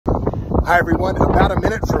Hi everyone, about a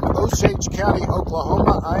minute from Osage County,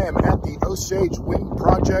 Oklahoma. I am at the Osage Wind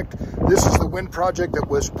Project. This is the wind project that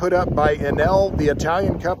was put up by Enel, the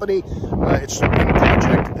Italian company. It's a wind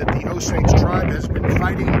project that the Osage tribe has been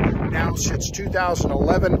fighting now since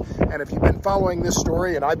 2011. And if you've been following this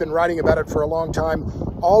story, and I've been writing about it for a long time,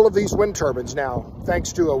 all of these wind turbines now,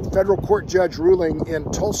 thanks to a federal court judge ruling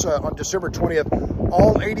in Tulsa on December 20th,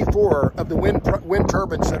 all 84 of the wind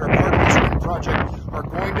turbines that are part of this wind project are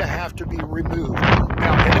going to have to be removed.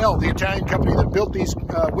 Now, Enel, the Italian company that built these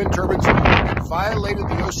wind turbines, violated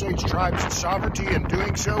the Osage tribe's sovereignty in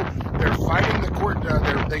doing so. They're fighting the court.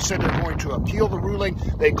 They said they're going to appeal the ruling.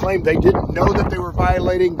 They claimed they didn't know that they were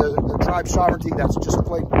violating the tribe's sovereignty. That's just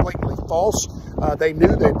blatantly false. They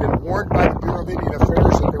knew. They'd been warned by the Bureau of Indian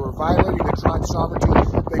Affairs that they were violating the tribe's sovereignty.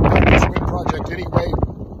 They built this wind project anyway,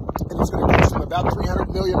 and it's going to cost them about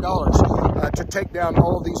 $300 million to take down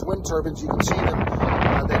all of these wind turbines. You can see them.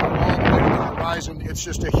 They are all the way to the horizon. It's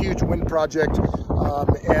just a huge wind project,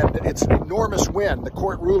 and it's an enormous win. The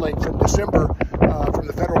court ruling from December from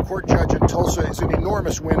the federal court judge in Tulsa is an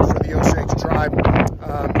enormous win for the Osage tribe,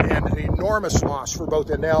 and an enormous loss for both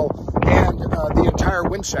Enel and the entire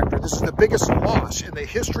wind sector. This is the biggest loss in the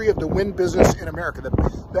history of the wind business in America.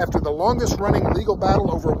 After the longest running legal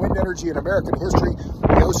battle over wind energy in American history,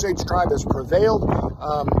 the Osage tribe has prevailed.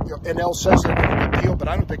 Enel says they're going to appeal, but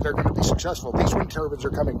I don't think they're going to be successful. These wind turbines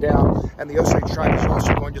are coming down, and the Osage tribe is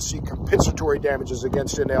also going to see compensatory damages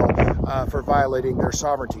against Enel for violating their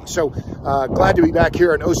sovereignty. So glad to be back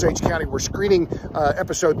here in Osage County. We're screening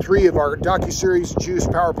episode 3 of our docuseries, Jews,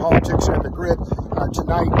 Power, Politics, and the Grid,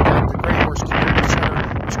 tonight at the Great Horse Community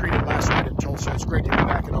Center. We screened it last night in Tulsa. It's great to be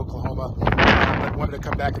back in Oklahoma. But wanted to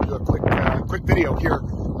come back and do a quick video here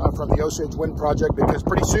from the Osage Wind Project, because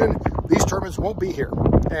pretty soon these turbines won't be here,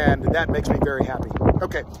 and that makes me very happy.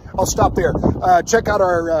 Okay, I'll stop there. Check out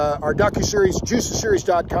our docuseries,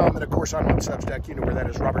 juiceseries.com, and of course I'm on Substack. You know where that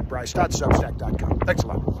is, robertbryce.substack.com. Thanks a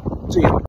lot. See you.